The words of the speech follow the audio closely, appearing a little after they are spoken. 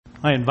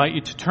I invite you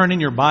to turn in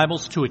your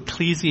Bibles to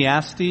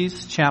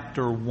Ecclesiastes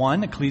chapter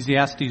 1,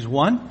 Ecclesiastes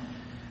 1.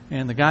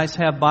 And the guys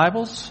have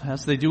Bibles,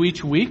 as they do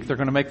each week. They're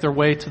going to make their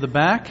way to the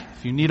back.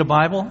 If you need a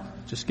Bible,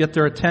 just get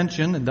their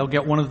attention and they'll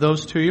get one of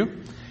those to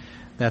you.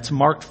 That's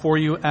marked for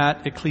you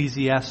at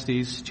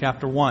Ecclesiastes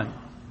chapter 1.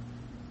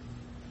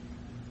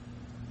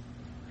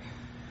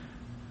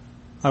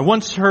 I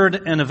once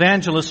heard an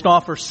evangelist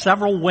offer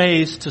several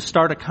ways to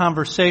start a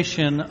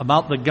conversation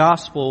about the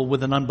gospel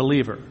with an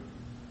unbeliever.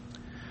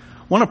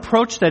 One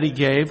approach that he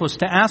gave was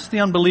to ask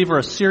the unbeliever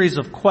a series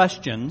of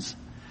questions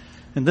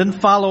and then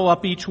follow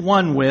up each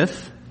one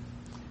with,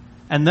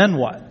 and then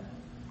what?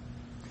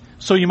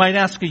 So you might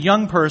ask a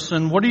young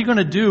person, what are you going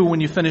to do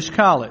when you finish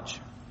college?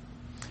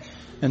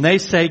 And they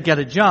say, get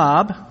a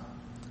job.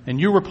 And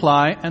you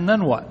reply, and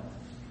then what?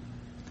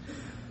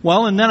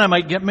 Well, and then I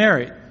might get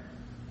married.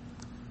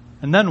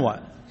 And then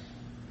what?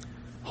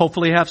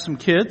 Hopefully have some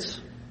kids.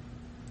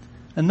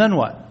 And then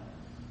what?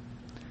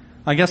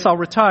 I guess I'll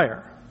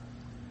retire.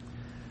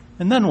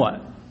 And then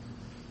what?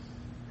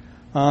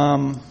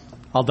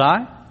 I'll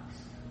die.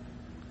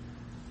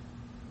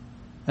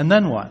 And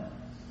then what?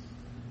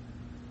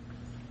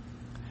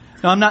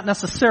 Now, I'm not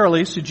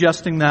necessarily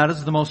suggesting that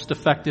as the most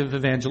effective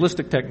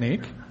evangelistic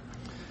technique.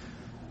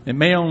 It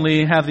may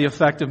only have the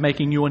effect of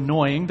making you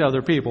annoying to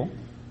other people.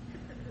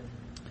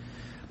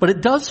 But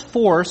it does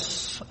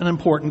force an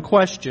important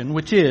question,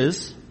 which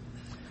is,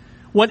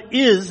 what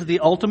is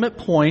the ultimate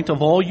point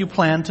of all you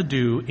plan to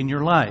do in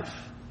your life?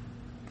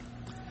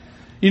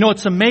 You know,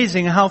 it's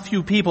amazing how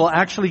few people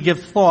actually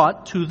give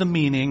thought to the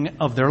meaning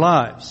of their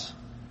lives.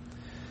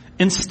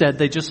 Instead,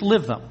 they just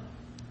live them,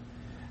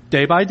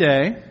 day by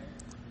day,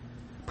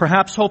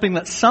 perhaps hoping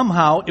that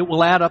somehow it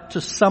will add up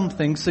to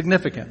something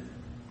significant.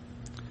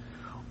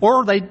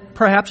 Or they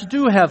perhaps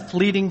do have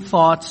fleeting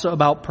thoughts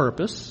about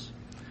purpose,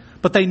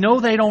 but they know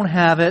they don't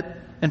have it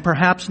and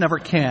perhaps never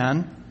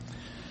can.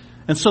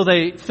 And so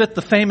they fit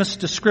the famous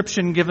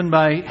description given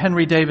by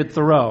Henry David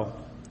Thoreau.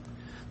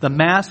 The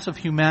mass of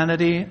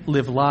humanity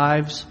live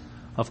lives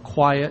of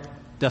quiet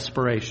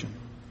desperation.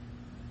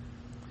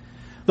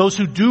 Those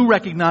who do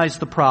recognize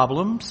the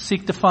problem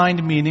seek to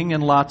find meaning in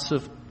lots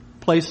of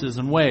places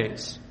and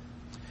ways.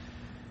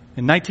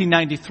 In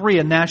 1993,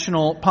 a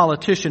national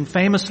politician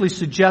famously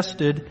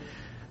suggested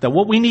that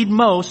what we need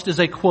most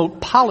is a,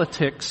 quote,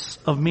 politics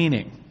of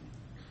meaning.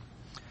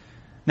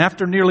 And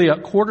after nearly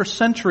a quarter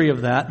century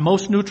of that,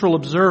 most neutral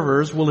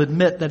observers will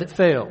admit that it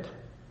failed.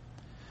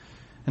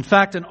 In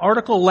fact, an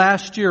article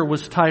last year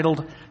was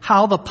titled,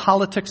 How the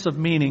Politics of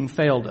Meaning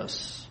Failed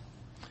Us.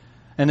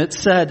 And it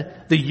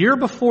said, the year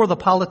before the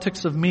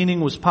politics of meaning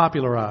was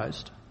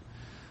popularized,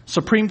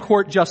 Supreme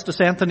Court Justice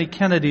Anthony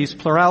Kennedy's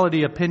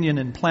plurality opinion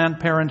in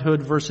Planned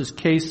Parenthood versus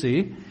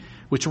Casey,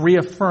 which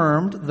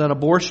reaffirmed that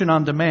abortion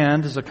on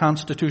demand is a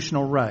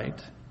constitutional right,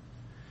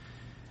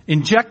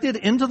 injected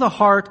into the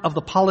heart of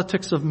the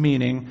politics of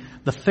meaning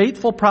the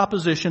fateful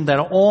proposition that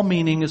all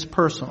meaning is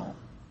personal.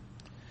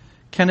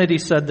 Kennedy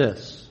said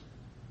this,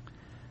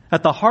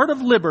 at the heart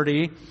of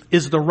liberty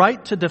is the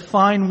right to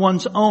define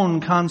one's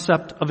own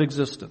concept of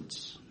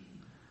existence,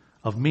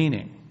 of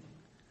meaning,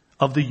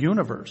 of the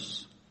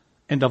universe,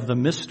 and of the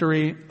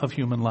mystery of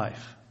human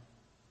life.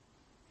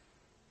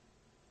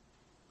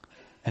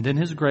 And in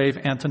his grave,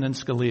 Antonin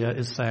Scalia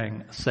is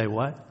saying, say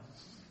what?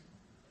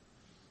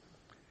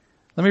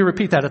 Let me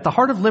repeat that. At the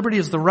heart of liberty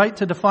is the right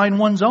to define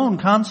one's own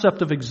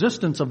concept of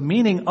existence, of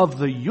meaning, of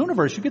the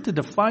universe. You get to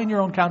define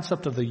your own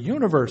concept of the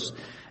universe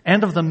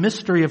and of the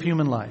mystery of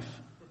human life.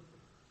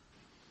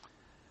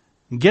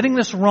 Getting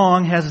this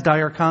wrong has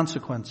dire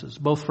consequences,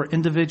 both for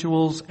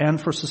individuals and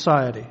for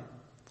society.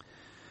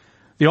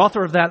 The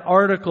author of that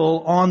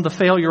article on the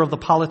failure of the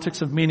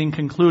politics of meaning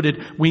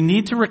concluded, we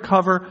need to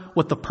recover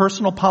what the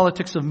personal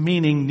politics of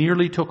meaning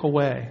nearly took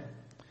away.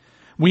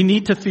 We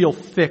need to feel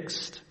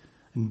fixed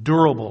and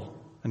durable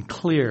and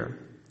clear.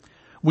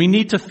 We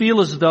need to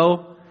feel as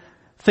though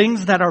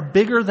things that are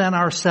bigger than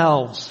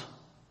ourselves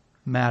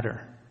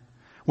matter.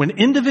 When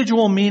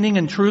individual meaning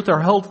and truth are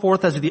held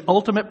forth as the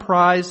ultimate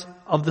prize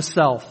of the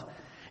self,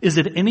 is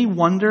it any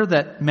wonder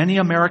that many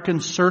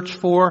Americans search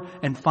for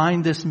and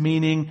find this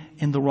meaning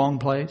in the wrong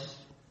place?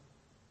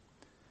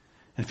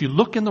 And if you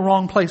look in the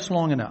wrong place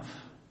long enough,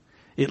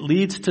 it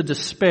leads to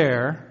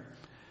despair,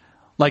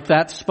 like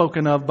that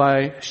spoken of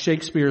by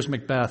Shakespeare's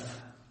Macbeth.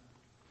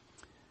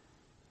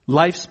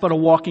 Life's but a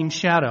walking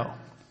shadow,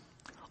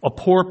 a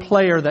poor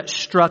player that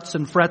struts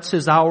and frets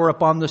his hour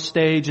upon the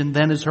stage and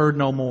then is heard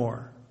no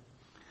more.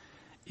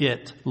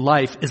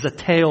 Life, is a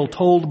tale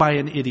told by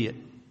an idiot,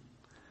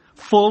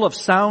 full of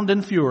sound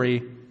and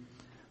fury,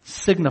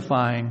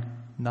 signifying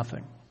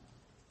nothing.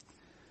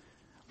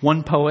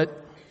 One poet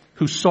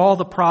who saw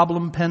the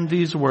problem penned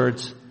these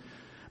words,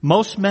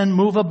 most men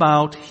move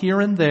about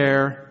here and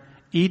there,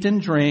 eat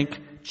and drink,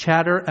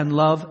 chatter and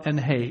love and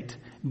hate,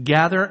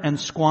 gather and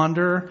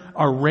squander,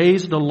 are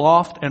raised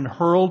aloft and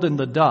hurled in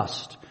the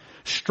dust,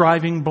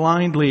 striving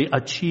blindly,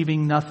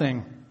 achieving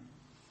nothing,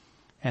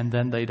 and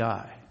then they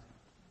die.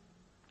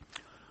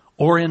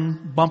 Or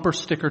in bumper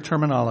sticker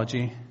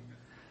terminology,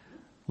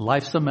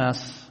 Life's a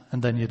mess,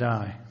 and then you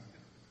die.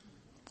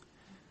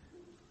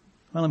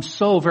 Well, I'm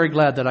so very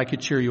glad that I could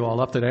cheer you all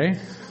up today.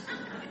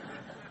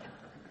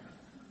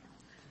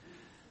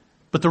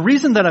 But the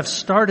reason that I've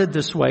started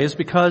this way is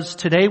because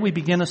today we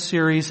begin a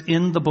series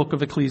in the book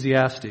of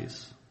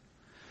Ecclesiastes.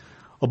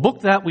 A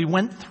book that we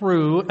went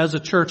through as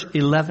a church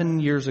 11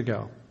 years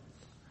ago.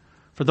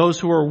 For those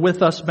who were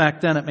with us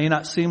back then, it may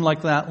not seem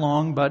like that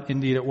long, but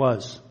indeed it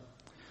was.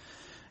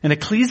 And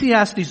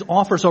Ecclesiastes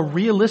offers a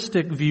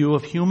realistic view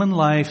of human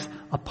life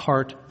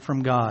apart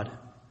from God.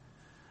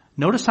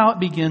 Notice how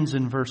it begins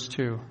in verse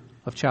 2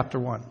 of chapter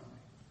 1.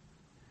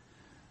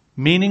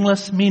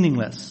 Meaningless,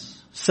 meaningless,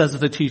 says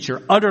the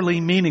teacher, utterly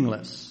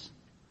meaningless.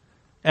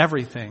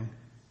 Everything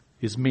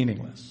is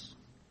meaningless.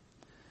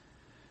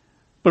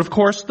 But of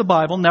course, the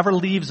Bible never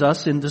leaves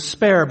us in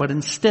despair, but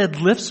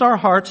instead lifts our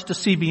hearts to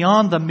see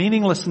beyond the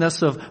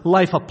meaninglessness of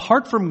life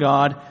apart from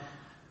God,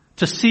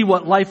 to see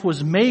what life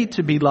was made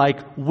to be like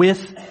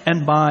with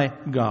and by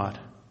God.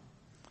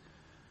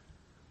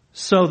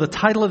 So the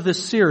title of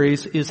this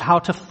series is How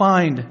to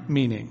Find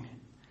Meaning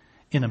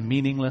in a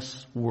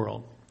Meaningless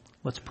World.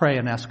 Let's pray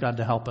and ask God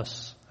to help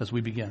us as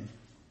we begin.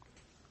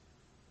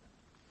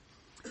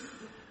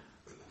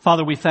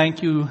 Father, we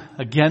thank you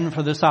again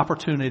for this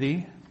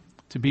opportunity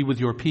to be with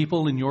your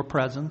people in your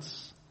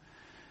presence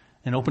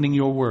and opening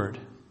your word.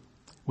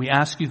 We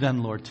ask you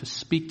then, Lord, to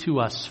speak to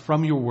us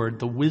from your word,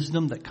 the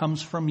wisdom that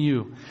comes from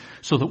you,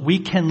 so that we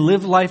can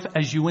live life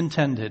as you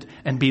intended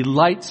and be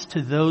lights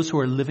to those who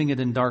are living it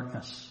in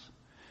darkness.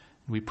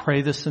 We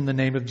pray this in the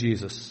name of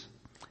Jesus.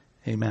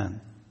 Amen.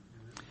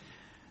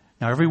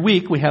 Now, every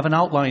week we have an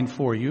outline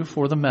for you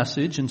for the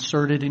message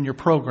inserted in your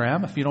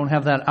program. If you don't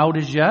have that out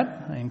as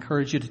yet, I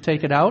encourage you to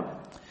take it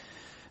out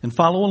and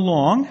follow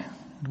along.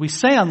 We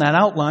say on that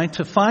outline,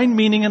 to find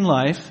meaning in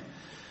life,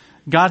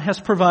 God has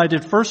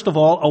provided, first of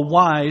all, a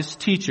wise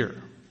teacher.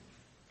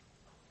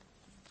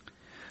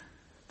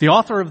 The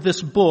author of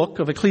this book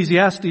of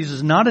Ecclesiastes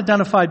is not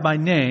identified by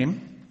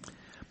name,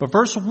 but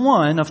verse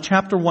 1 of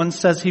chapter 1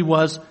 says he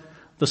was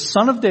the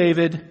son of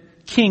David,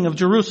 king of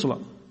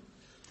Jerusalem.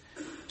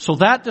 So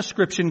that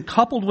description,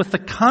 coupled with the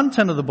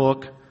content of the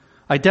book,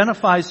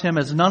 identifies him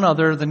as none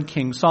other than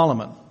King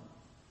Solomon.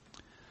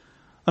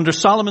 Under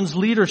Solomon's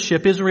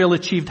leadership, Israel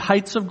achieved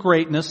heights of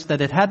greatness that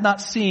it had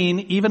not seen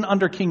even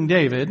under King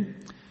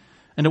David,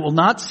 and it will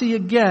not see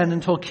again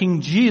until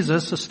King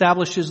Jesus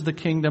establishes the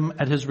kingdom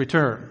at his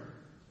return.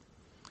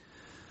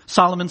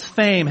 Solomon's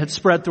fame had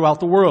spread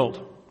throughout the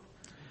world.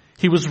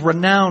 He was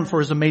renowned for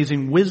his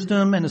amazing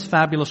wisdom and his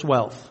fabulous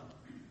wealth.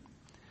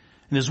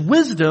 And his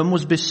wisdom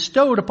was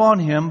bestowed upon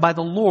him by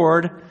the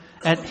Lord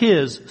at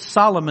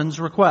Solomon's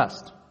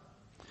request.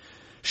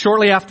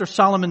 Shortly after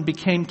Solomon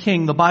became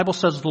king, the Bible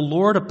says the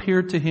Lord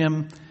appeared to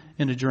him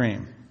in a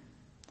dream.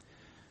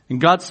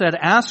 And God said,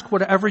 ask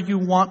whatever you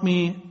want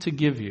me to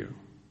give you.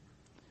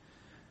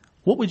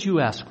 What would you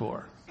ask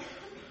for?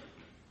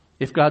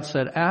 If God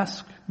said,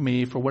 ask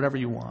me for whatever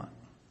you want.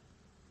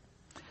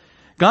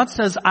 God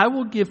says, I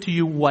will give to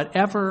you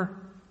whatever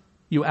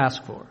you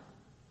ask for.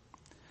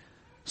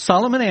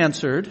 Solomon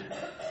answered,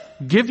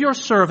 give your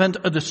servant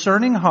a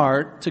discerning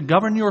heart to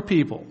govern your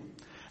people,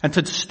 and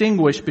to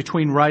distinguish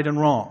between right and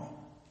wrong.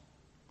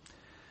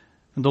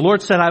 And the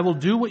Lord said, I will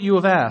do what you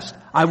have asked.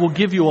 I will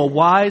give you a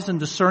wise and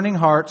discerning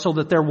heart so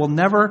that there will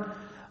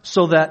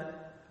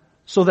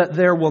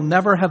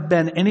never have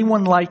been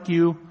anyone like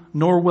you,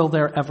 nor will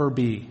there ever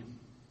be.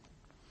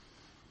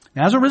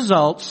 As a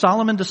result,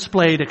 Solomon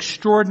displayed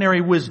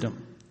extraordinary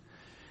wisdom,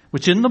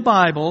 which in the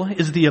Bible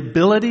is the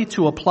ability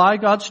to apply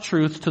God's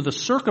truth to the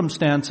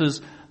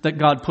circumstances that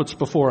God puts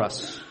before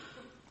us.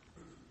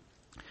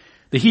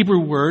 The Hebrew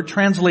word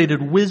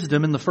translated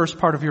wisdom in the first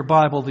part of your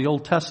Bible, the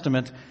Old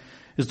Testament,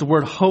 is the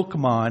word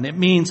chokmah, and it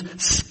means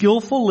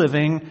skillful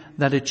living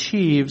that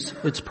achieves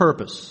its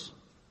purpose.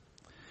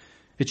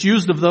 It's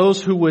used of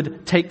those who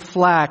would take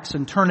flax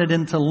and turn it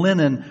into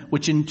linen,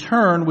 which in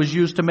turn was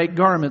used to make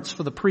garments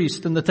for the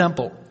priest in the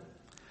temple.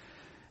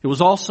 It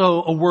was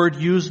also a word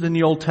used in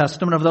the Old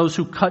Testament of those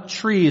who cut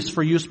trees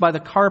for use by the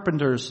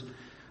carpenters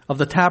of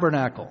the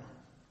tabernacle.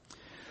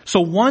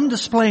 So one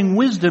displaying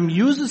wisdom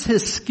uses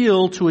his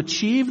skill to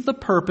achieve the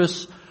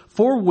purpose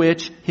for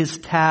which his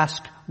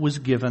task was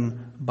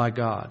given by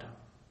God.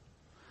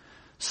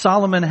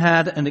 Solomon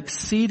had an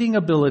exceeding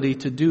ability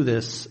to do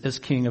this as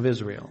king of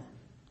Israel.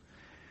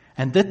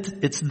 And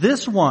it's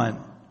this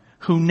one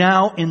who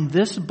now in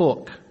this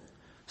book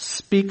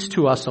speaks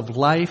to us of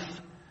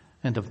life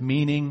and of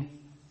meaning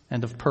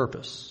and of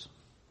purpose.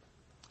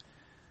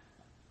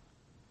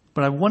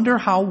 But I wonder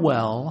how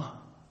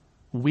well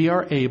we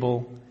are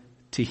able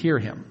to hear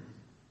him.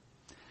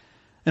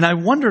 And I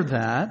wonder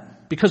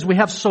that because we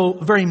have so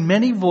very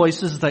many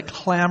voices that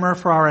clamor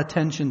for our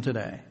attention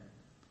today.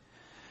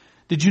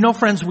 Did you know,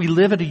 friends, we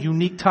live at a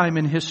unique time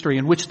in history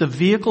in which the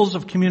vehicles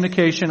of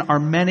communication are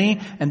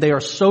many and they are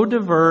so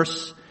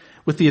diverse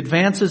with the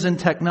advances in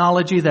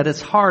technology that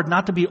it's hard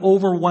not to be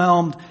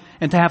overwhelmed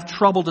and to have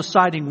trouble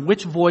deciding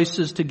which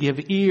voices to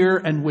give ear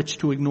and which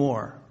to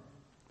ignore.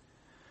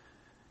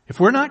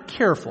 If we're not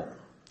careful,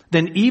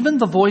 then even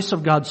the voice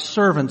of God's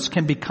servants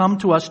can become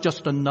to us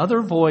just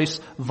another voice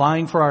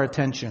vying for our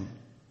attention.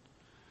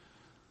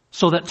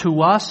 So that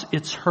to us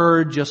it's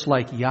heard just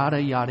like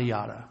yada, yada,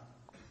 yada.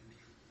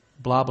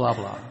 Blah, blah,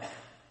 blah.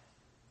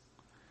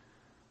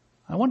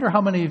 I wonder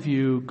how many of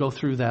you go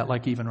through that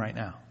like even right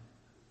now.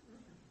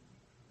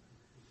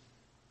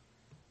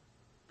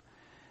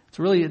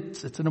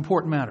 It's an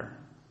important matter.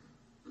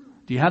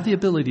 Do you have the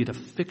ability to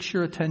fix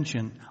your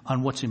attention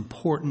on what's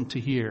important to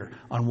hear,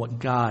 on what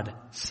God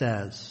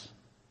says?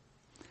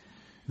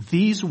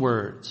 These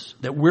words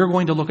that we're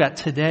going to look at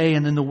today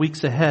and in the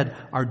weeks ahead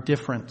are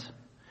different.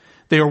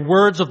 They are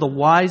words of the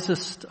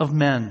wisest of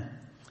men.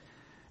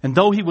 And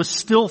though he was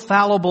still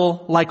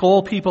fallible like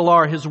all people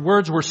are, his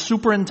words were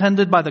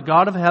superintended by the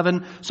God of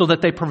heaven so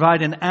that they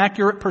provide an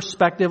accurate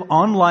perspective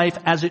on life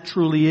as it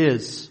truly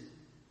is.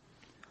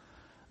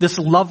 This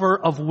lover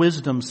of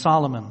wisdom,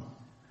 Solomon,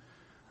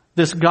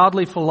 this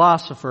godly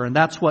philosopher, and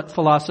that's what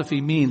philosophy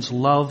means,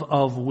 love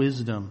of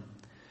wisdom.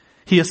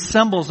 He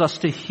assembles us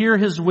to hear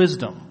his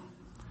wisdom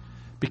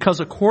because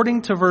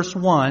according to verse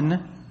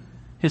 1,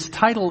 his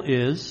title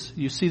is,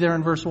 you see there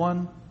in verse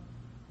 1?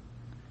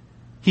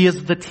 He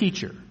is the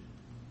teacher.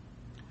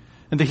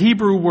 And the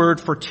Hebrew word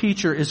for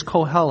teacher is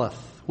koheleth,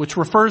 which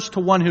refers to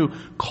one who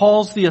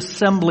calls the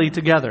assembly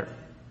together.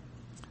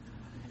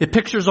 It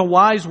pictures a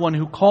wise one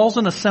who calls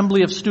an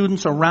assembly of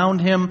students around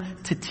him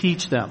to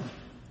teach them.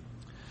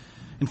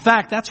 In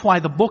fact, that's why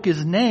the book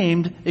is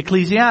named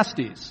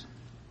Ecclesiastes,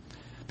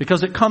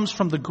 because it comes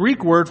from the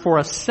Greek word for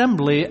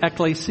assembly,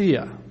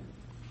 ekklesia.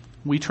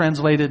 We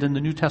translate it in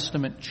the New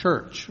Testament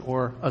church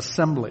or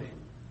assembly.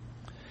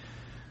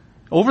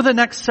 Over the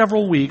next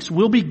several weeks,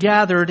 we'll be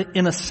gathered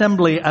in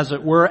assembly, as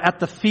it were, at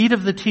the feet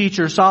of the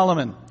teacher,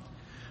 Solomon,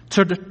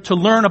 to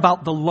learn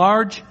about the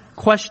large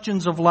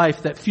questions of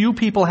life that few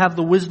people have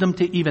the wisdom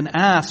to even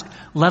ask,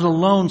 let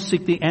alone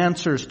seek the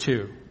answers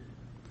to.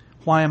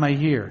 Why am I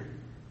here?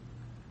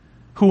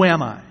 Who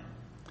am I?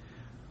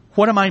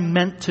 What am I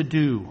meant to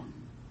do?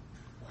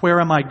 Where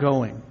am I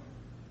going?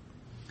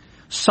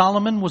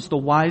 Solomon was the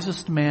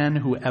wisest man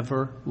who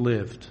ever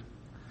lived.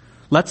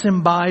 Let's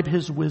imbibe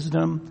his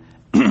wisdom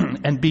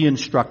and be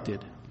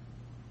instructed.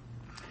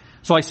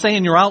 So I say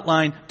in your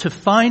outline, to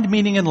find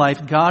meaning in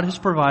life, God has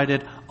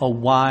provided a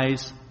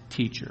wise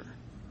teacher.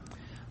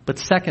 But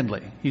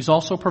secondly, he's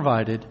also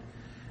provided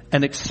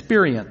an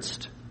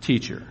experienced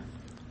teacher.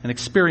 An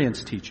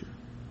experienced teacher.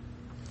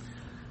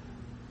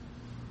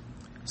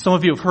 Some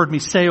of you have heard me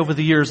say over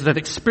the years that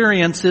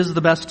experience is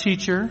the best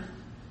teacher.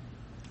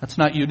 That's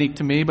not unique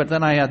to me, but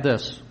then I add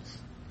this.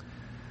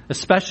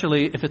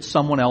 Especially if it's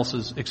someone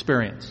else's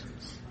experience.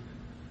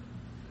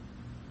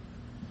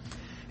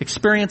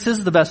 Experience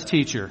is the best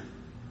teacher,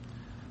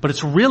 but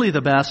it's really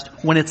the best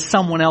when it's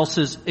someone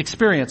else's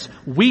experience.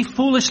 We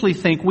foolishly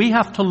think we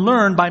have to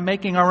learn by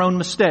making our own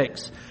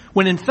mistakes,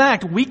 when in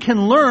fact we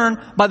can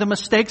learn by the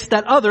mistakes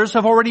that others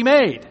have already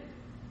made.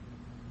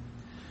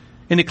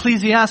 In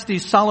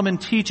Ecclesiastes, Solomon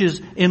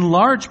teaches in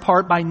large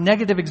part by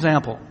negative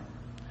example,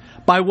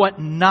 by what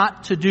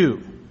not to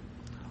do,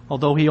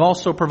 although he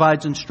also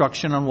provides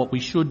instruction on what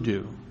we should do.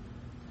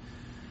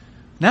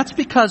 And that's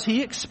because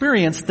he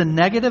experienced the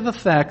negative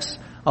effects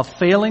of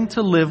failing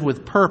to live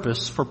with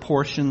purpose for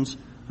portions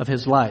of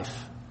his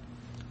life.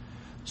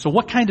 So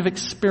what kind of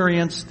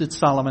experience did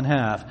Solomon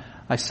have?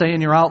 I say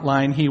in your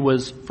outline, he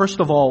was, first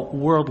of all,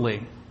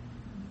 worldly.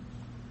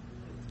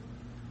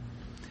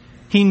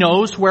 He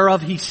knows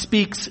whereof he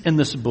speaks in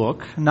this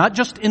book, not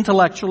just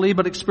intellectually,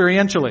 but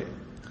experientially.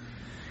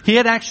 He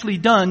had actually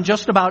done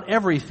just about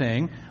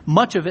everything,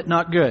 much of it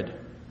not good.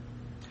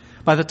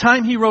 By the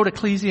time he wrote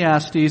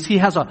Ecclesiastes, he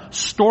has a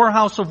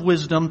storehouse of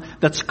wisdom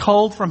that's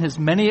culled from his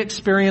many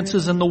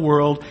experiences in the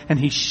world, and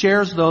he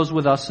shares those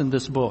with us in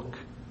this book.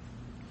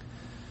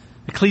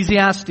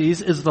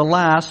 Ecclesiastes is the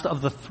last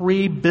of the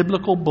 3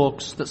 biblical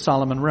books that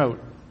Solomon wrote.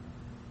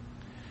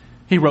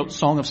 He wrote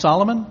Song of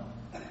Solomon,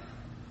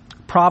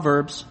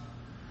 Proverbs,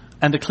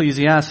 and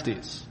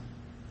Ecclesiastes.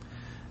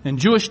 And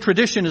Jewish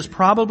tradition is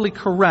probably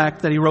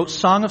correct that he wrote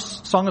Song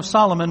of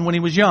Solomon when he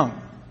was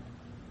young.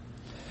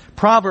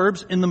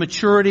 Proverbs in the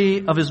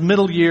maturity of his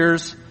middle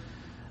years,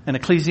 and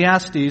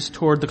Ecclesiastes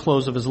toward the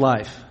close of his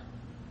life.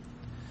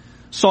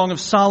 Song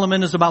of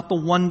Solomon is about the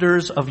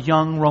wonders of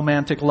young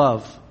romantic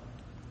love.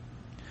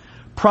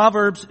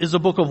 Proverbs is a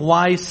book of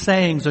wise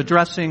sayings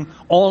addressing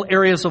all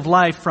areas of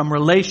life, from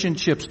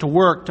relationships to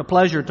work to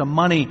pleasure to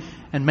money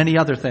and many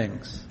other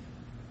things.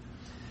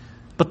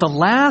 But the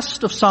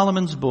last of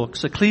Solomon's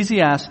books,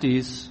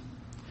 Ecclesiastes,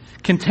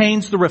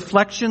 contains the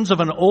reflections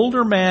of an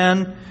older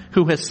man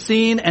who has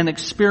seen and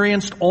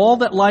experienced all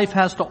that life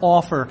has to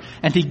offer,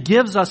 and he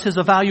gives us his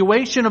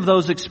evaluation of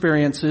those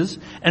experiences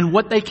and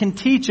what they can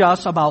teach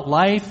us about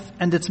life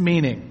and its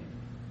meaning.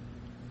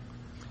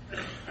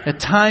 At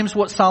times,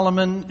 what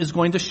Solomon is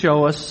going to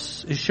show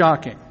us is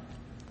shocking.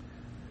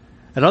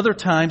 At other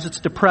times, it's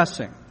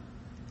depressing.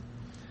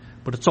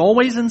 But it's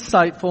always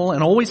insightful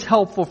and always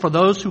helpful for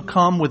those who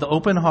come with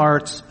open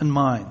hearts and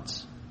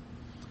minds.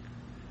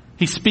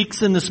 He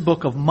speaks in this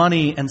book of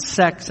money and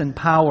sex and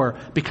power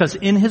because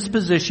in his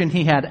position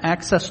he had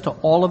access to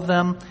all of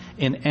them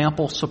in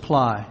ample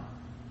supply.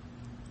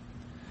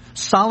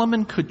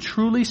 Solomon could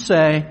truly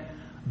say,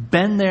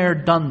 been there,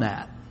 done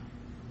that,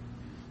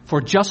 for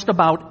just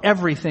about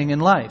everything in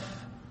life.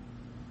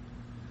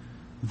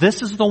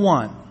 This is the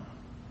one,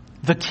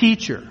 the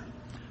teacher,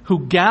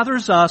 who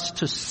gathers us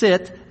to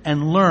sit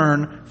and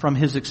learn from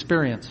his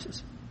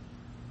experiences.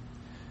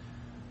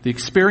 The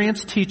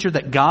experienced teacher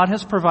that God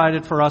has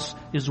provided for us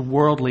is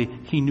worldly.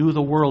 He knew the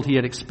world. He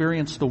had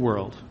experienced the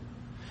world.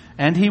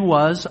 And he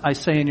was, I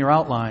say in your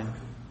outline,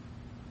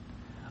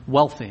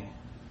 wealthy.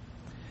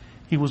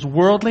 He was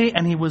worldly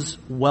and he was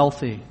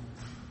wealthy.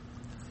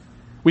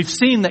 We've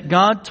seen that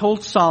God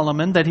told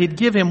Solomon that he'd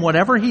give him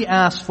whatever he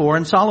asked for,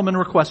 and Solomon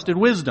requested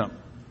wisdom.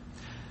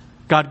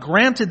 God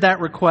granted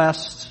that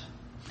request,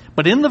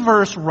 but in the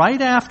verse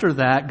right after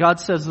that, God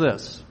says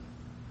this,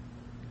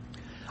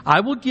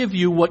 I will give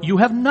you what you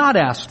have not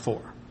asked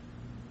for,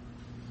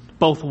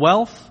 both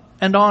wealth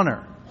and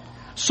honor,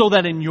 so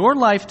that in your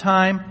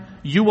lifetime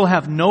you will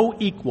have no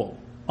equal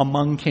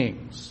among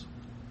kings.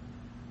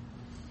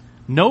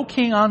 No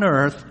king on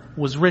earth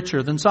was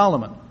richer than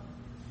Solomon.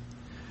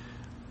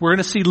 We're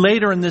going to see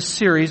later in this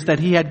series that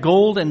he had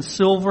gold and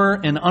silver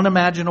in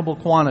unimaginable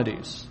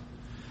quantities.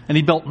 And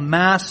he built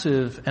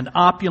massive and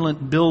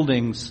opulent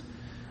buildings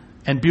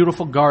and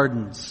beautiful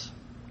gardens.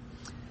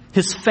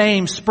 His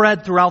fame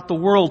spread throughout the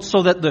world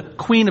so that the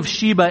Queen of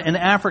Sheba in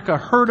Africa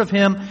heard of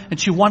him and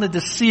she wanted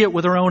to see it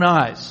with her own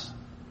eyes.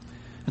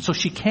 And so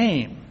she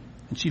came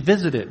and she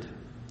visited.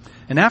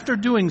 And after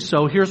doing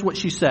so, here's what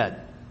she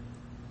said.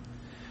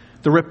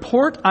 The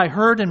report I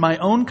heard in my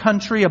own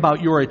country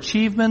about your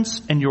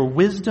achievements and your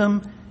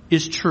wisdom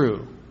is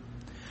true.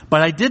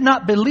 But I did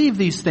not believe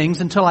these things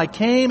until I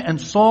came and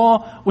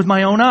saw with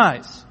my own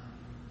eyes.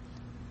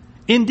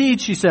 Indeed,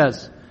 she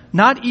says,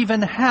 not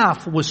even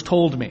half was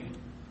told me.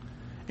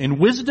 In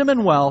wisdom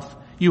and wealth,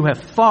 you have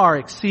far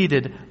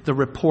exceeded the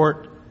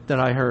report that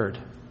I heard.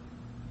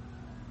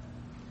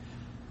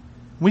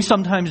 We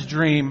sometimes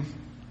dream,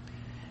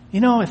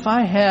 if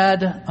I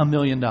had $1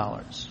 million,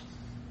 and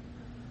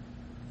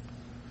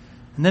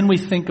then we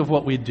think of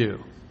what we'd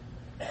do.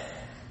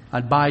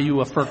 I'd buy you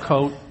a fur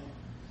coat,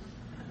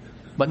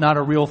 but not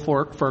a real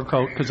fur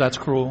coat because that's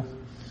cruel.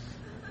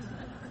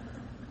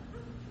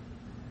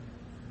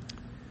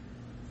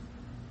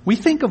 We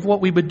think of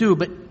what we would do,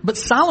 but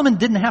Solomon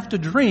didn't have to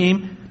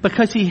dream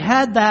because he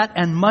had that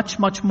and much,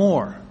 much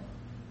more.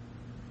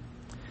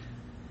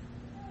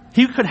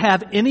 He could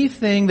have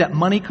anything that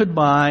money could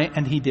buy,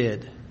 and he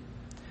did.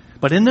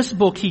 But in this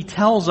book, he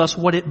tells us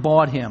what it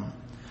bought him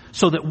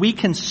so that we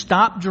can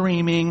stop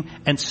dreaming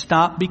and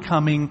stop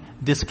becoming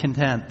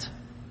discontent.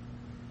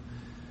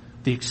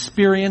 The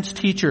experienced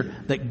teacher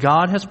that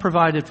God has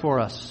provided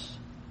for us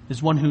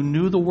is one who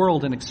knew the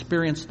world and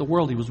experienced the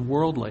world. He was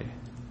worldly.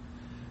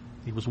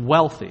 He was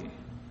wealthy.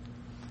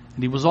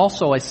 And he was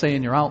also, I say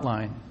in your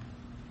outline,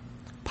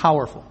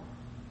 powerful.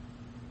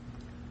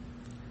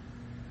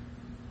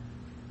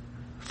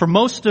 For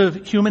most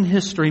of human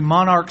history,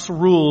 monarchs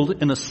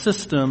ruled in a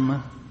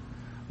system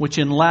which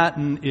in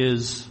Latin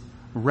is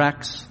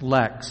rex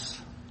lex.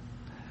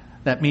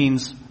 That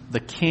means the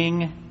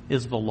king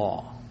is the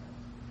law.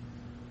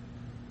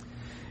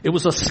 It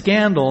was a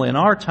scandal in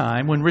our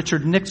time when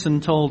Richard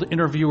Nixon told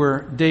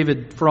interviewer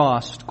David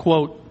Frost,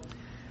 quote,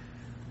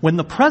 when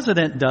the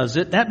president does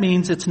it, that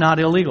means it's not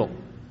illegal.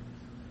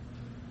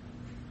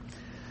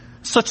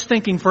 Such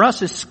thinking for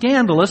us is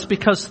scandalous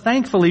because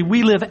thankfully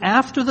we live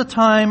after the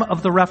time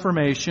of the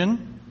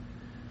Reformation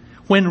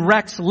when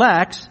Rex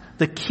Lex,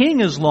 the king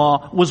is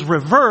law, was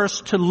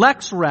reversed to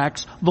Lex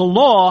Rex, the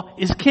law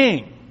is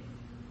king.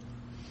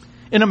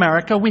 In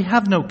America, we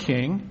have no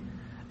king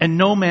and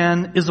no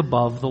man is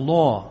above the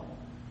law.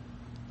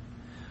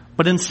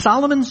 But in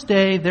Solomon's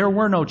day, there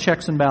were no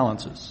checks and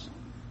balances.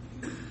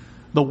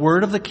 The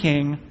word of the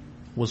king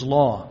was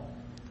law.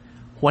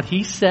 What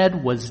he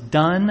said was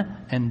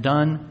done and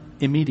done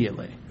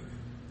immediately.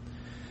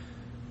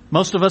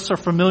 Most of us are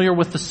familiar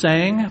with the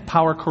saying,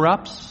 power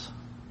corrupts,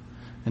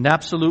 and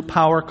absolute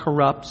power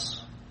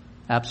corrupts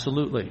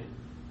absolutely.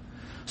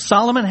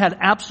 Solomon had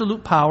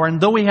absolute power,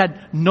 and though he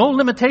had no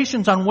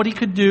limitations on what he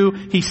could do,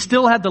 he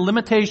still had the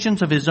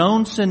limitations of his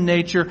own sin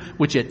nature,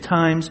 which at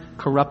times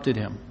corrupted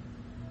him.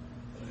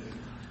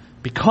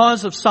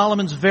 Because of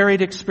Solomon's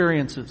varied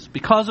experiences,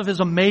 because of his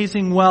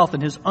amazing wealth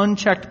and his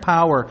unchecked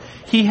power,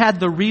 he had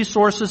the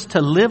resources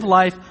to live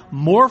life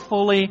more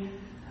fully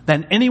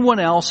than anyone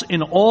else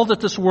in all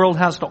that this world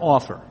has to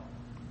offer.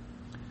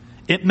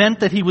 It meant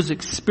that he was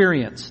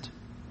experienced,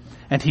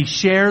 and he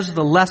shares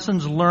the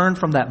lessons learned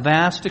from that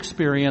vast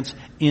experience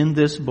in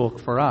this book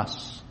for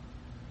us.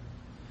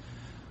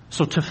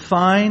 So to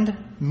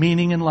find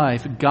meaning in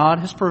life, God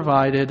has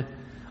provided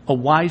a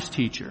wise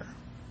teacher,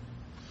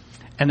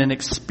 and an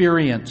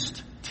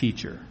experienced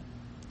teacher,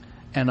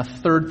 and a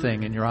third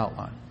thing in your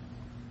outline.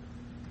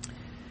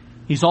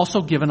 He's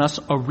also given us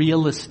a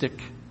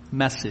realistic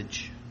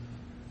message.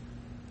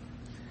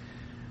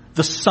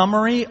 The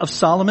summary of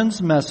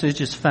Solomon's message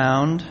is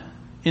found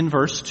in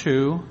verse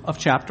 2 of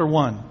chapter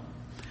 1.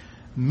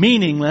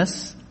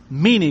 Meaningless,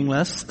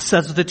 meaningless,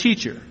 says the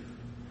teacher.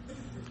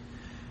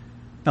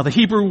 Now the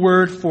Hebrew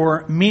word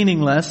for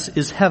meaningless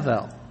is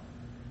hevel.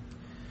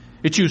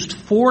 It's used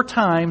 4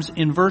 times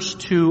in verse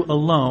 2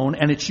 alone,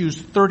 and it's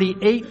used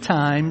 38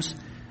 times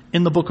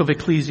in the book of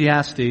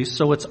Ecclesiastes,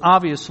 so it's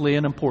obviously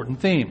an important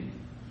theme.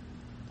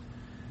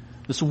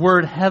 This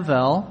word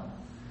hevel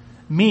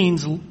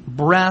means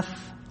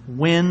breath,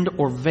 wind,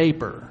 or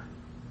vapor.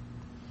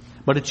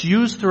 But it's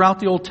used throughout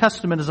the Old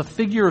Testament as a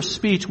figure of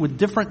speech with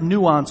different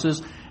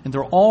nuances, and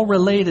they're all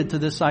related to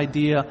this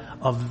idea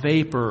of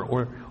vapor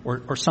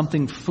or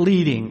something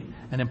fleeting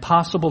and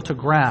impossible to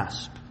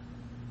grasp.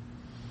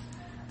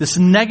 This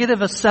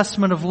negative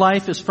assessment of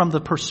life is from the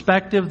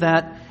perspective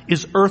that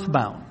is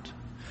earthbound,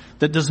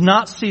 that does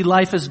not see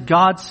life as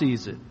God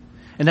sees it,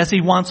 and as He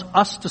wants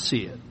us to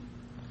see it.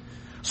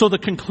 So the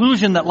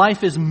conclusion that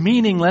life is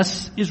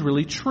meaningless is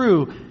really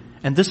true.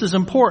 And this is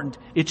important.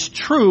 It's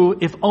true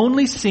if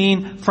only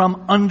seen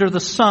from under the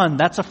sun.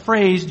 That's a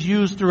phrase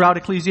used throughout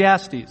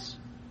Ecclesiastes.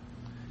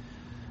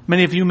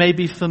 Many of you may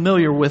be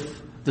familiar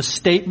with the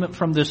statement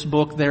from this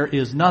book, there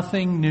is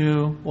nothing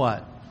new,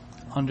 what?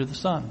 Under the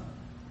sun.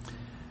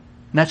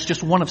 And that's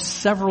just one of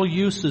several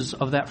uses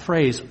of that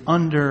phrase,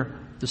 under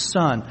the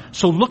sun.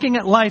 So looking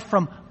at life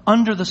from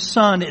under the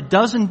sun, it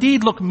does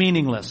indeed look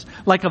meaningless,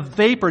 like a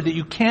vapor that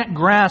you can't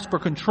grasp or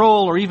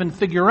control or even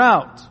figure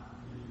out.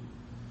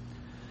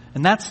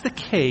 And that's the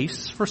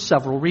case for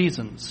several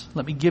reasons.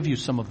 Let me give you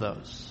some of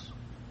those.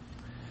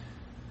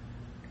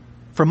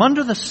 From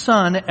under the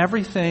sun,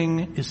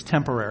 everything is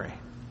temporary.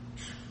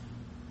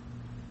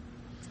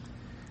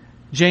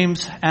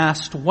 James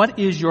asked, "What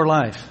is your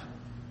life?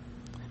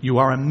 You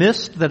are a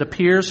mist that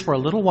appears for a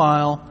little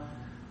while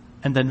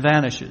and then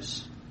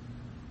vanishes."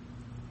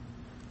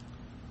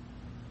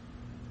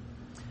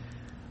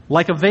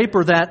 Like a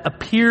vapor that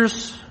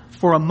appears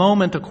for a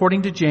moment,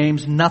 according to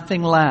James,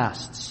 nothing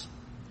lasts.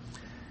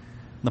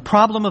 The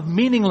problem of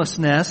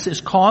meaninglessness is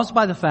caused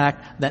by the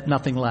fact that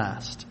nothing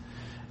lasts.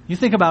 You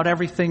think about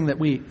everything that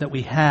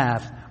we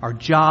have, our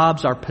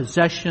jobs, our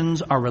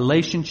possessions, our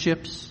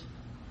relationships.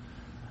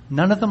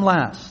 None of them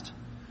last.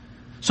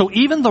 So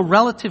even the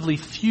relatively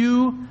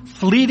few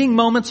fleeting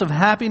moments of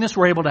happiness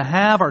we're able to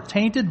have are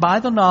tainted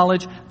by the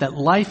knowledge that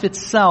life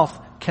itself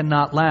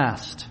cannot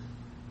last.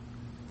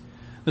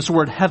 This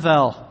word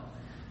hevel,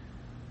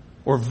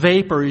 or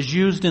vapor, is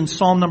used in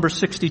Psalm number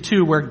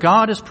 62, where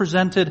God is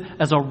presented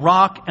as a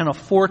rock and a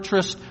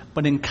fortress,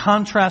 but in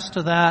contrast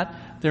to that,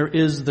 there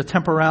is the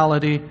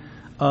temporality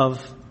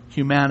of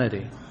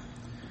humanity.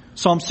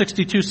 Psalm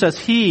 62 says,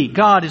 He,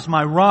 God, is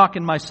my rock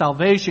and my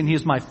salvation. He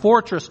is my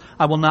fortress.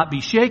 I will not be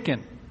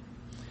shaken.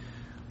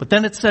 But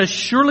then it says,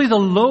 surely the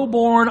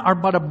lowborn are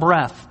but a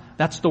breath.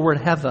 That's the word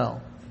hevel.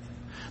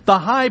 The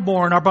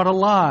highborn are but a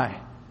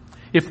lie.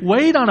 If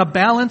weighed on a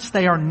balance,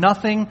 they are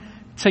nothing.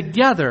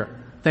 Together,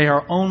 they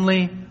are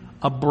only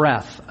a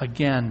breath.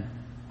 Again,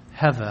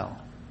 hevel.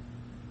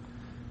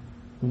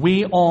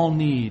 We all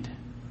need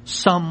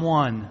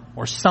someone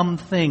or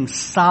something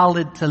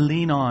solid to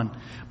lean on.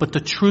 But the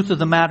truth of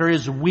the matter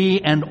is we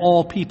and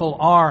all people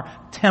are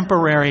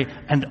temporary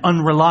and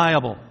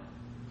unreliable.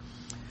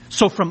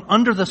 So from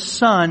under the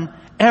sun,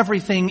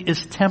 everything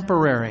is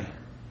temporary.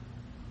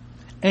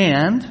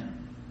 And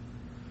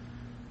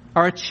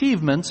our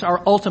achievements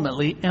are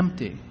ultimately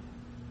empty.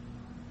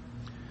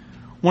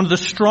 One of the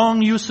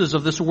strong uses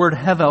of this word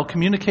hevel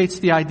communicates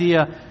the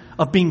idea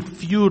of being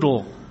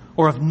futile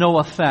or of no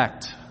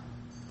effect.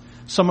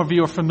 Some of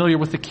you are familiar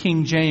with the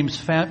King James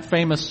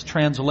famous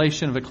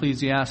translation of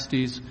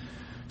Ecclesiastes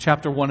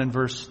chapter 1 and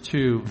verse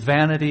 2.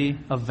 Vanity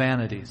of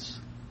vanities.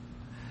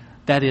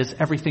 That is,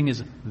 everything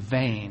is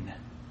vain.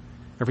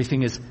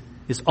 Everything is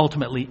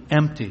ultimately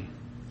empty.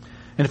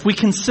 And if we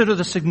consider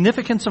the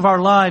significance of our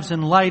lives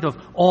in light of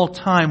all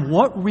time,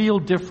 what real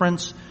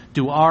difference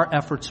do our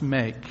efforts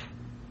make?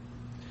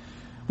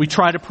 We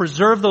try to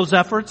preserve those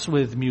efforts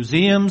with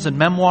museums and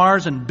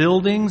memoirs and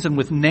buildings and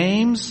with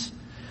names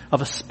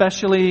of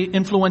especially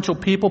influential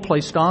people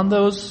placed on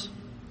those.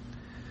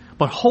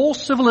 But whole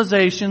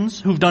civilizations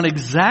who've done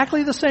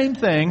exactly the same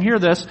thing, hear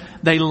this,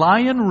 they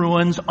lie in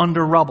ruins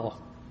under rubble.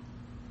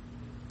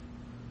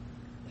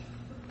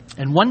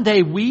 And one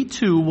day we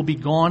too will be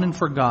gone and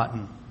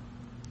forgotten.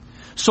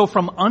 So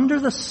from under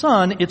the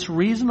sun, it's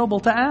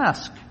reasonable to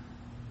ask,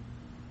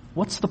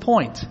 what's the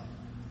point?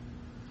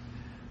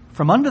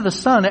 From under the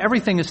sun,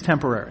 everything is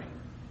temporary.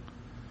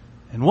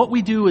 And what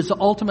we do is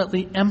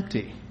ultimately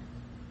empty.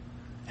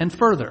 And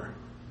further,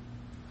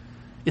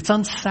 it's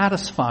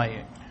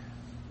unsatisfying.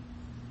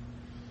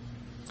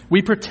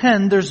 We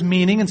pretend there's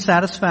meaning and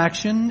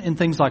satisfaction in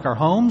things like our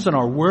homes and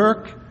our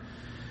work,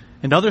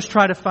 and others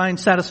try to find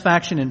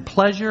satisfaction in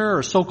pleasure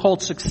or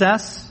so-called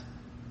success.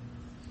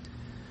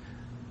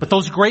 But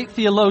those great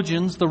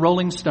theologians, the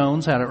Rolling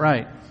Stones, had it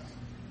right.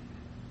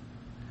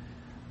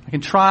 I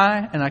can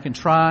try, and I can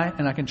try,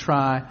 and I can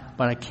try,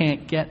 but I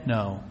can't get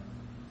no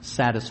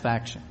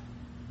satisfaction.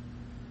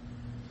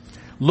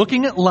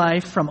 Looking at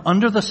life from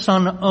under the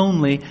sun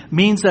only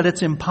means that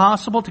it's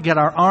impossible to get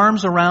our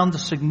arms around the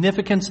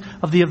significance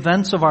of the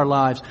events of our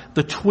lives,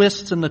 the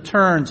twists and the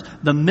turns,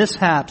 the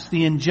mishaps,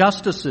 the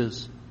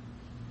injustices.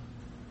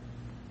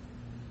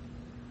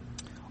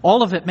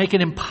 All of it make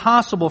it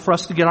impossible for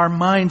us to get our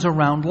minds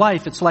around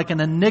life. It's like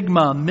an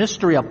enigma, a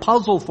mystery, a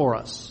puzzle for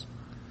us.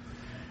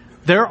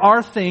 There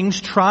are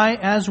things, try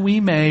as we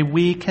may,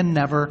 we can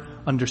never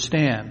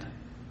understand.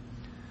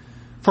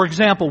 For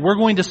example, we're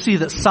going to see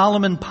that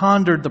Solomon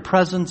pondered the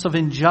presence of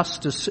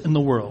injustice in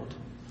the world.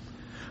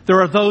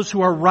 There are those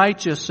who are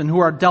righteous and who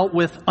are dealt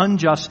with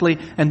unjustly,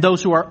 and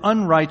those who are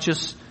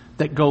unrighteous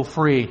that go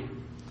free.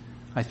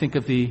 I think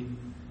of the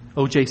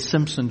O.J.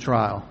 Simpson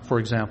trial, for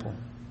example.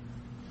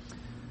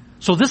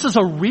 So this is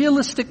a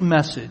realistic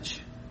message.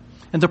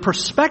 And the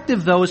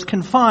perspective, though, is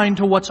confined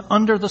to what's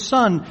under the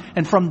sun.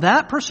 And from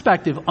that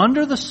perspective,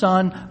 under the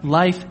sun,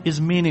 life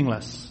is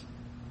meaningless.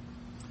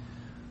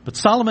 But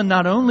Solomon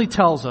not only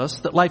tells us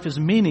that life is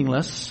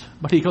meaningless,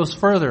 but he goes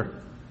further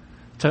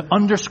to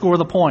underscore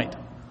the point.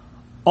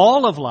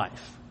 All of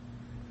life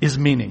is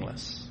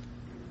meaningless.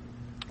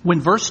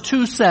 When verse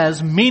 2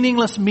 says,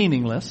 meaningless,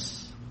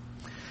 meaningless,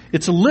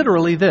 it's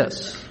literally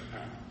this.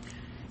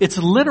 It's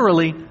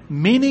literally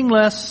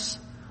meaningless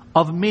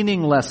of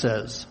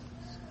meaninglesses.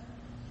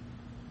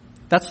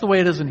 That's the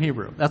way it is in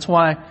Hebrew. That's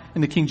why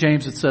in the King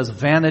James it says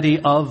vanity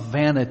of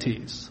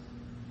vanities.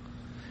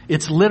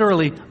 It's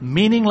literally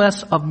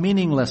meaningless of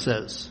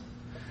meaninglesses.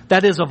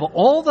 That is, of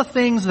all the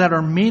things that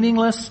are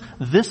meaningless,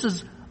 this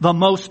is the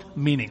most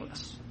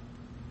meaningless.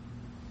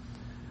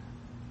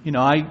 You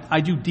know,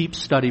 I do deep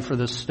study for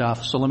this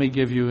stuff, so let me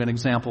give you an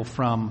example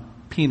from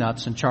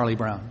Peanuts and Charlie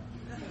Brown.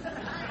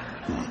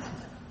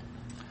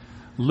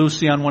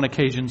 Lucy on one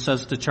occasion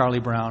says to Charlie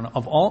Brown,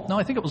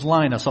 I think it was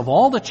Linus, of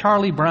all the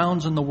Charlie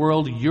Browns in the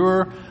world,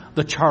 you're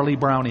the Charlie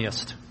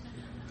Browniest.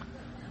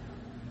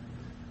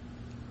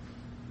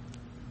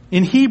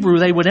 In Hebrew,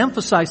 they would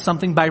emphasize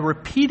something by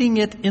repeating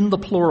it in the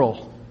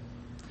plural.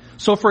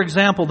 So, for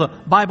example, the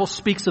Bible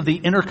speaks of the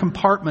inner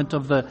compartment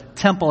of the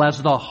temple as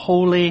the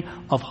Holy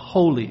of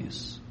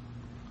Holies.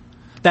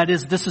 That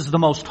is, this is the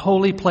most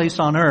holy place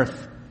on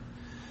earth.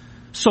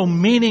 So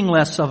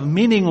meaningless of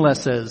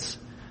meaninglesses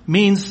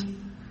means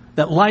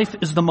that life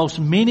is the most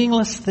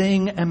meaningless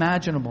thing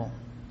imaginable.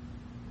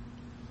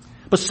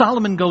 But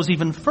Solomon goes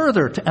even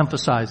further to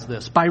emphasize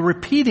this by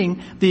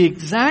repeating the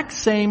exact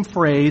same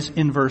phrase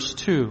in verse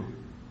 2.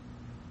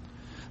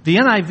 The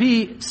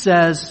NIV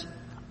says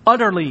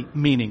utterly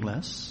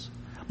meaningless,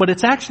 but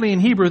it's actually in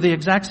Hebrew the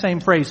exact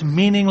same phrase,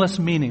 meaningless,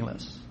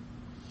 meaningless.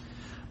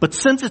 But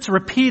since it's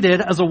repeated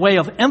as a way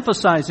of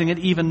emphasizing it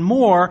even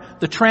more,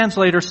 the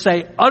translators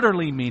say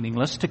utterly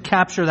meaningless to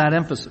capture that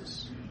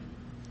emphasis.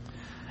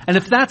 And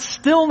if that's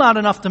still not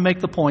enough to make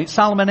the point,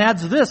 Solomon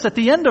adds this at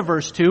the end of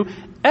verse 2,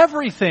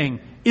 everything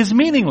is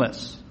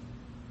meaningless.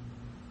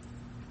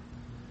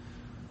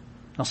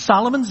 Now,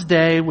 Solomon's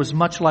day was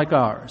much like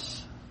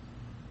ours.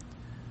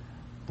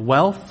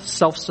 Wealth,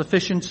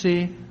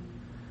 self-sufficiency,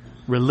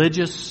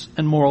 religious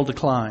and moral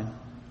decline.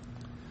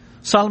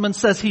 Solomon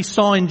says he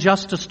saw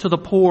injustice to the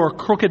poor,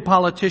 crooked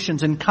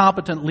politicians,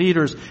 incompetent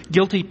leaders,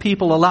 guilty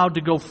people allowed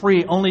to go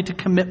free only to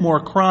commit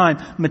more crime,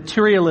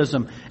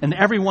 materialism, and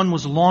everyone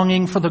was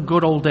longing for the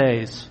good old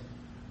days.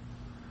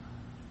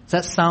 Does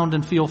that sound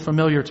and feel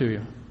familiar to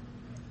you?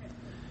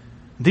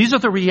 These are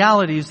the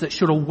realities that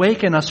should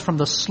awaken us from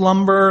the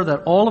slumber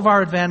that all of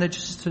our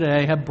advantages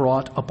today have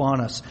brought upon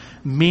us.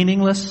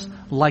 Meaningless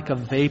like a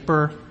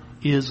vapor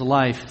is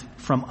life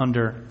from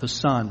under the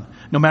sun.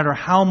 No matter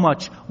how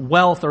much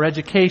wealth or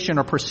education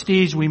or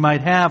prestige we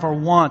might have or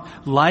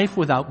want, life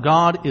without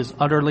God is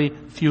utterly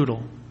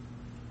futile.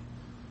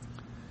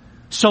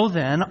 So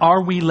then,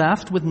 are we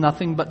left with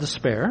nothing but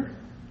despair?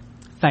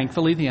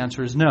 Thankfully, the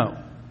answer is no.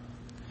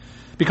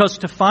 Because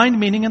to find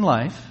meaning in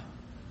life,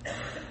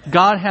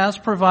 God has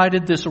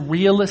provided this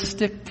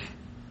realistic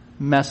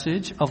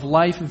message of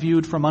life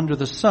viewed from under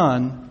the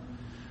sun.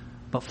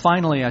 But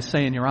finally, I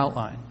say in your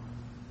outline,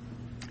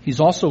 He's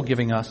also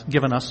given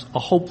us a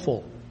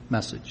hopeful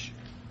message.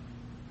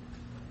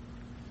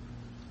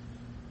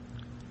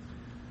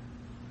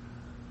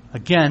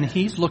 Again,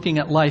 he's looking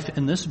at life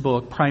in this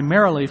book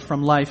primarily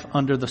from life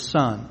under the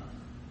sun.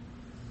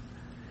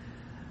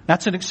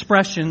 That's an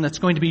expression that's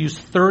going to be used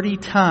 30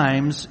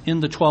 times in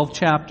the 12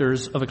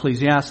 chapters of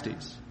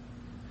Ecclesiastes.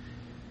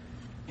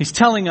 He's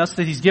telling us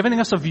that he's giving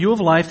us a view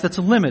of life that's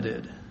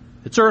limited.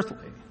 It's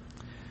earthly.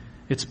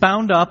 It's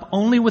bound up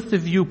only with the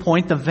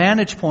viewpoint, the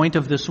vantage point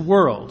of this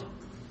world.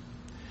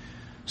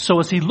 So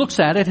as he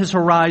looks at it, his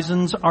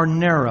horizons are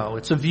narrow.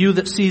 It's a view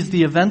that sees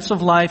the events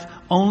of life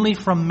only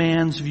from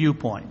man's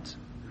viewpoint.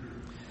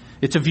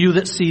 It's a view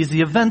that sees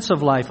the events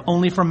of life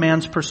only from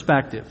man's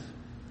perspective.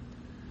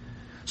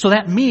 So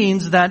that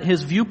means that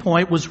his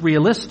viewpoint was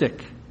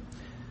realistic.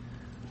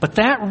 But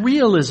that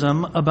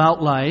realism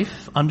about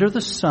life under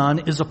the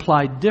sun is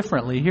applied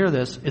differently. Hear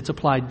this. It's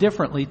applied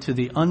differently to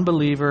the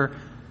unbeliever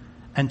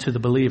and to the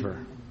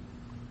believer.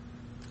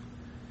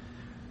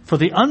 For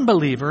the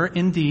unbeliever,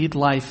 indeed,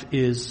 life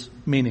is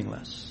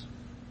meaningless.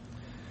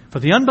 For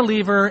the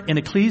unbeliever, in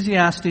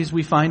Ecclesiastes,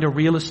 we find a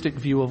realistic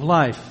view of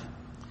life,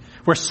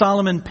 where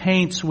Solomon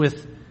paints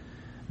with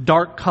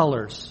dark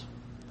colors.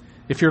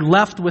 If you're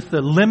left with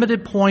the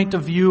limited point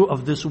of view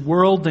of this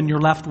world, then you're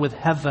left with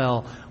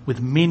hevel,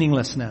 with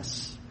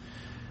meaninglessness.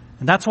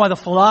 And that's why the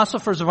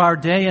philosophers of our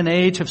day and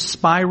age have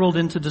spiraled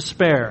into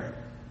despair.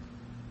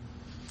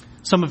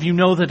 Some of you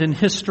know that in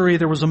history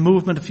there was a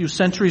movement a few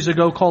centuries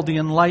ago called the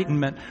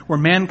Enlightenment, where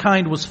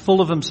mankind was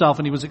full of himself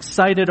and he was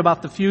excited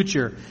about the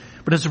future.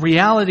 But as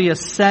reality has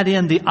set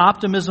in, the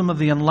optimism of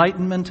the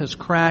Enlightenment has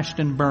crashed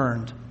and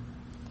burned.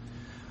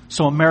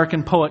 So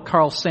American poet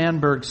Carl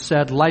Sandburg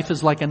said, life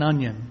is like an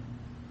onion.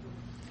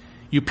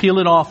 You peel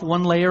it off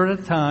one layer at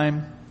a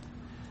time,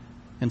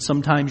 and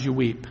sometimes you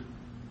weep.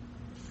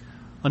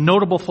 A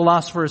notable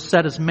philosopher has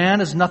said, as man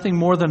is nothing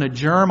more than a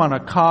germ on a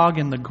cog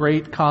in the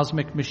great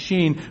cosmic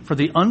machine, for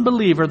the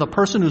unbeliever, the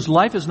person whose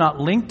life is not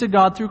linked to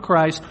God through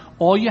Christ,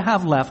 all you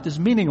have left is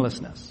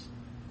meaninglessness.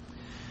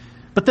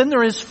 But then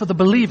there is for the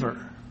believer.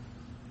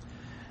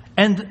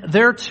 And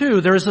there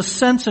too, there is a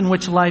sense in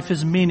which life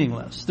is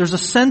meaningless. There's a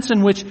sense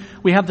in which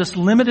we have this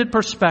limited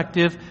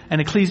perspective, and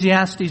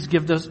Ecclesiastes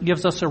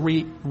gives us a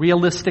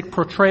realistic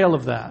portrayal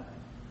of that.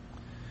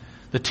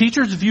 The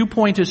teacher's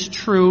viewpoint is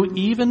true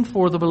even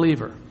for the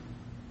believer.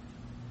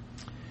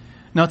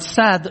 Now, it's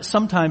sad that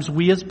sometimes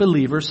we as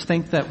believers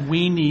think that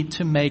we need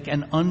to make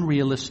an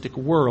unrealistic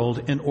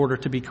world in order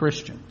to be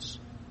Christians.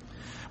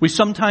 We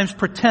sometimes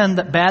pretend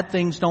that bad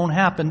things don't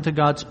happen to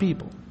God's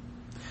people.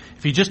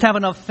 If you just have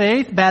enough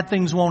faith, bad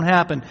things won't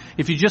happen.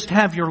 If you just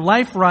have your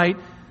life right,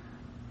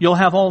 you'll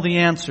have all the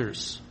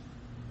answers.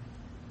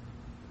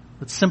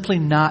 That's simply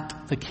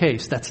not the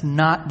case. That's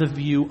not the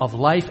view of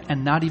life,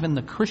 and not even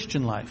the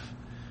Christian life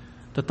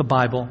that the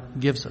Bible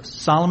gives us.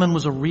 Solomon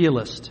was a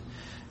realist.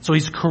 So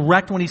he's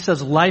correct when he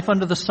says life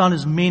under the sun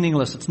is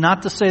meaningless. It's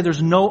not to say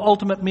there's no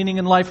ultimate meaning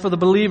in life for the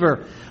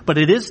believer, but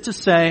it is to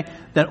say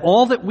that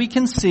all that we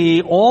can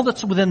see, all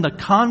that's within the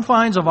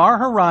confines of our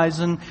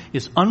horizon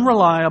is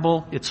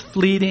unreliable, it's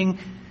fleeting,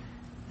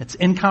 it's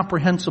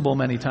incomprehensible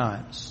many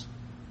times.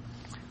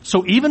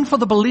 So even for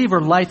the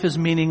believer, life is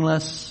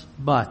meaningless,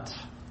 but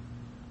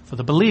for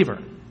the believer,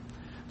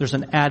 there's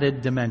an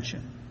added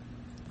dimension.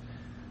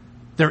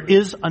 There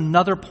is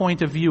another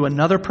point of view,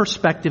 another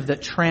perspective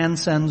that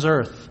transcends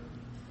earth.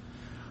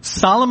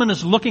 Solomon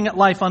is looking at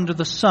life under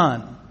the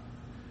sun.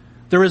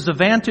 There is a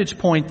vantage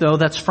point, though,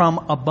 that's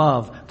from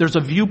above. There's a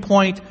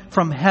viewpoint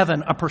from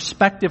heaven, a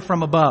perspective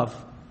from above.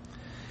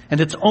 And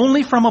it's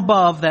only from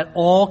above that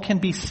all can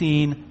be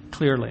seen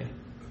clearly.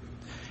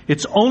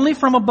 It's only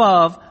from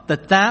above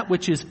that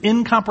which is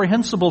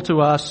incomprehensible to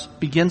us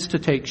begins to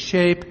take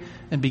shape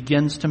and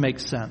begins to make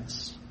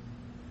sense.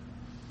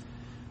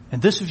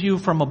 And this view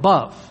from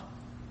above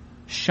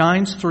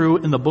shines through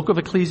in the book of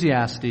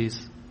Ecclesiastes,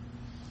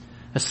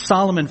 as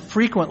Solomon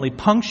frequently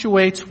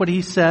punctuates what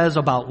he says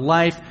about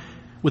life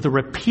with a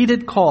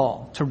repeated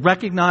call to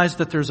recognize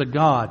that there's a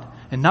God,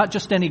 and not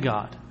just any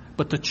God,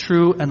 but the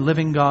true and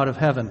living God of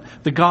heaven,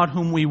 the God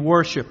whom we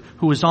worship,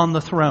 who is on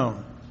the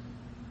throne.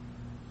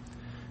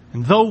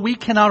 And though we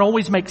cannot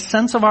always make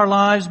sense of our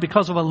lives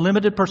because of a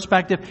limited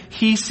perspective,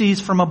 he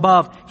sees from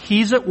above.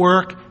 He's at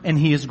work, and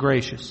he is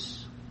gracious.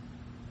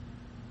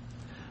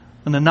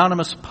 An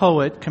anonymous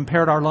poet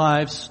compared our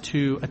lives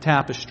to a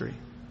tapestry.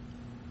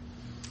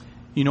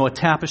 You know, a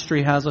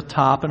tapestry has a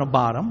top and a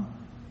bottom.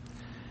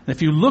 And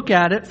if you look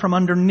at it from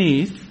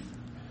underneath,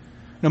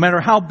 no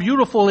matter how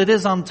beautiful it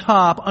is on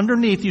top,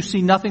 underneath you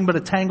see nothing but a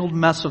tangled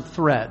mess of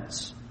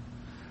threads.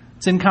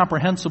 It's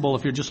incomprehensible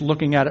if you're just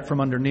looking at it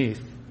from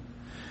underneath.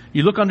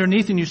 You look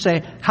underneath and you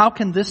say, how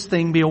can this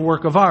thing be a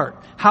work of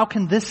art? How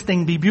can this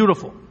thing be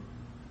beautiful?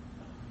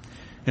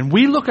 And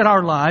we look at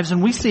our lives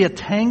and we see a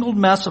tangled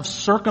mess of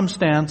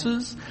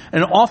circumstances,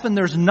 and often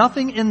there's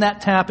nothing in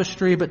that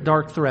tapestry but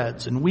dark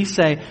threads. And we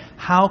say,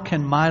 how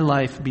can my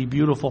life be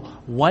beautiful?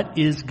 What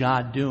is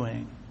God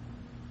doing?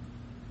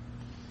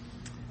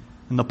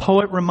 And the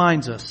poet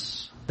reminds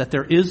us that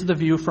there is the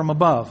view from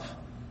above,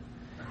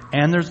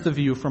 and there's the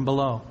view from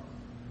below.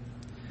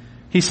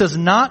 He says,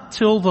 not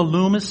till the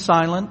loom is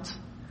silent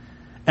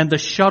and the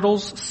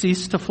shuttles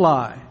cease to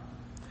fly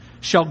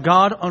shall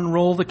God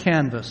unroll the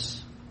canvas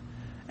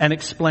and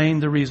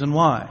explain the reason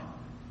why.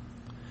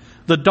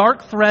 The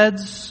dark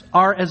threads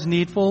are as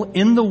needful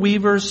in the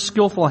weaver's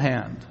skillful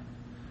hand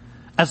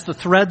as the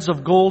threads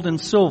of gold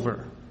and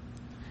silver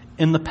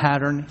in the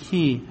pattern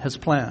he has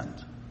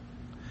planned.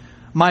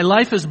 My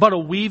life is but a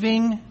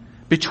weaving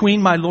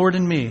between my Lord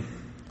and me.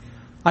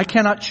 I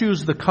cannot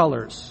choose the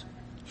colors.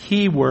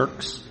 He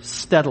works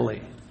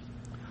steadily.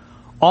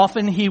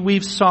 Often he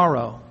weaves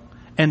sorrow,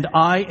 and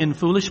I, in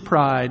foolish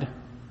pride,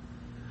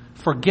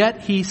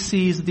 forget he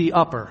sees the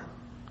upper,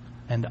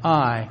 and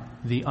I,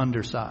 the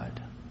underside.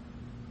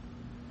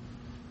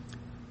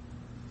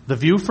 The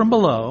view from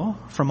below,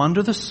 from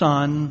under the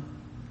sun,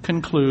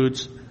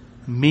 concludes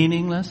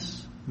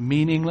meaningless,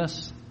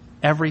 meaningless,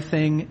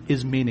 everything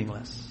is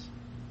meaningless.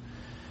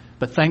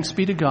 But thanks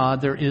be to God,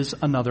 there is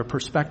another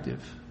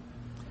perspective.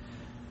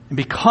 And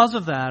because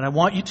of that, I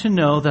want you to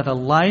know that a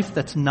life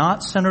that's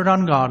not centered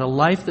on God, a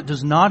life that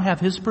does not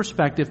have His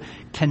perspective,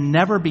 can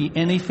never be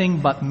anything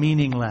but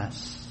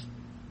meaningless.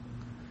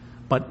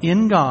 But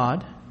in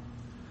God,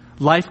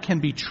 life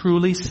can be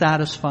truly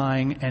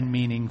satisfying and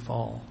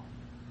meaningful.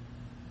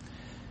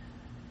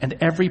 And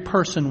every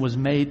person was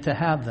made to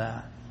have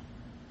that.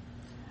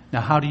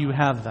 Now, how do you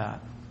have that?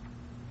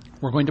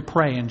 We're going to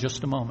pray in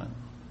just a moment.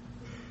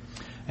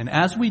 And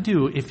as we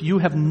do, if you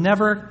have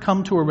never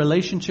come to a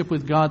relationship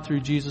with God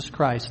through Jesus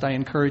Christ, I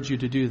encourage you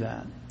to do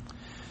that.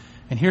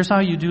 And here's how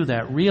you do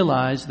that.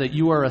 Realize that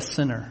you are a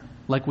sinner,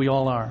 like we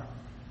all are.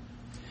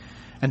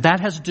 And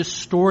that has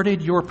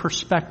distorted your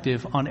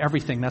perspective on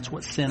everything. That's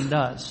what sin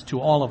does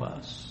to all of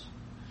us.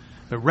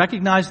 But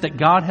recognize that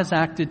God has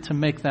acted to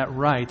make that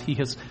right. He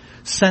has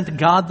sent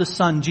God the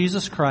Son,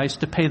 Jesus Christ,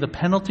 to pay the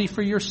penalty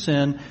for your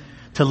sin,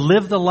 to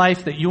live the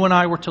life that you and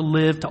I were to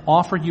live, to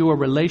offer you a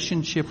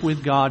relationship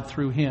with God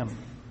through Him.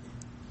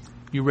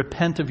 You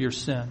repent of your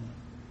sin.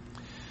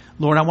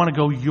 Lord, I want to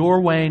go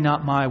your way,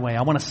 not my way.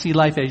 I want to see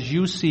life as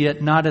you see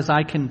it, not as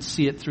I can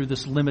see it through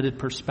this limited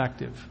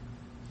perspective.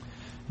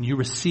 And you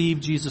receive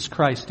Jesus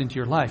Christ into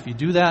your life. You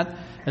do that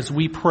as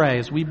we pray,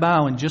 as we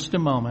bow in just a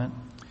moment.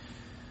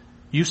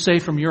 You say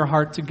from your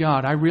heart to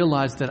God, I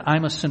realize that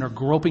I'm a sinner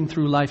groping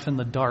through life in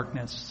the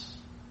darkness.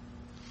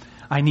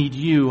 I need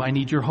you. I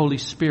need your Holy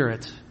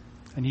Spirit.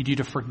 I need you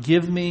to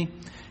forgive me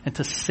and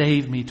to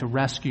save me, to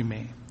rescue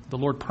me. The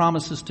Lord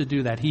promises to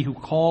do that. He who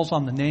calls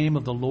on the name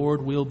of the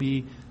Lord will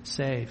be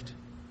saved.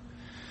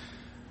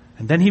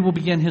 And then He will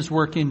begin His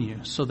work in you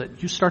so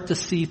that you start to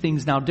see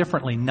things now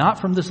differently,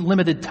 not from this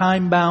limited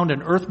time-bound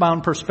and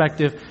earth-bound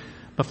perspective,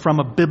 but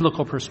from a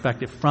biblical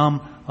perspective,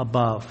 from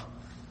above.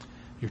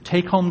 Your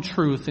take-home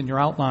truth in your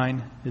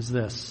outline is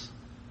this.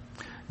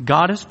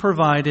 God has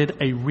provided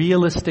a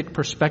realistic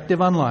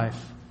perspective on life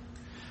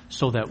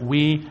so that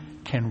we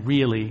can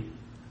really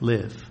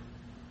live.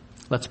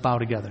 Let's bow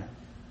together.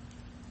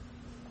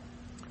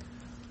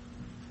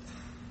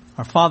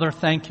 Our Father,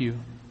 thank you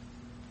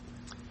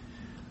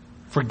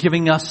for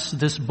giving us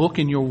this book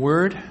in your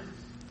word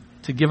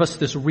to give us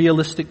this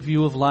realistic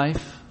view of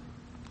life.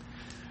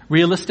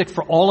 Realistic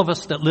for all of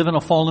us that live in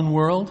a fallen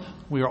world.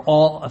 We are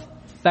all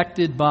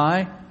affected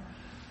by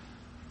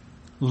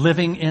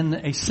living in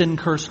a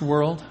sin-cursed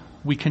world.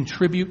 We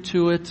contribute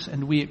to it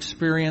and we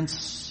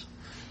experience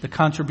the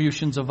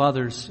contributions of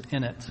others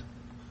in it.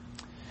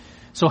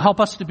 So help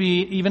us to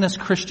be, even as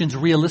Christians,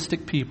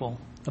 realistic people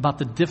about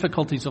the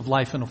difficulties of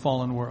life in a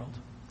fallen world.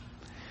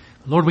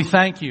 Lord, we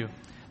thank you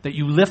that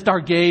you lift our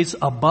gaze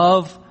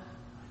above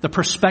the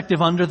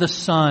perspective under the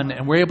sun,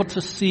 and we're able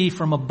to see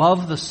from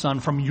above the sun,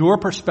 from your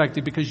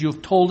perspective, because you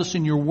have told us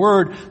in your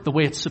word the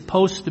way it's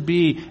supposed to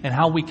be and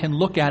how we can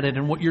look at it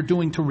and what you're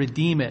doing to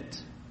redeem it.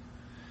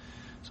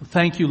 So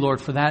thank you,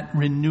 Lord, for that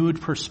renewed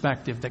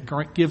perspective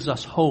that gives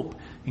us hope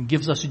and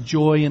gives us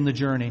joy in the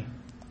journey.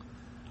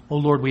 Oh,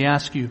 Lord, we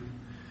ask you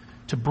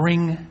to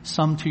bring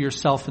some to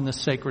yourself in this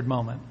sacred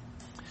moment.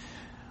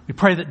 We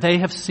pray that they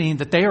have seen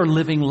that they are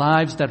living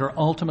lives that are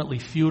ultimately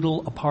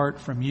futile apart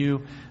from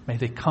you. May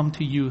they come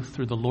to you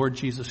through the Lord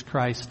Jesus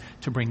Christ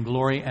to bring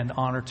glory and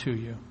honor to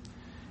you.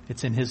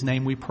 It's in His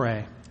name we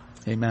pray.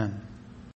 Amen.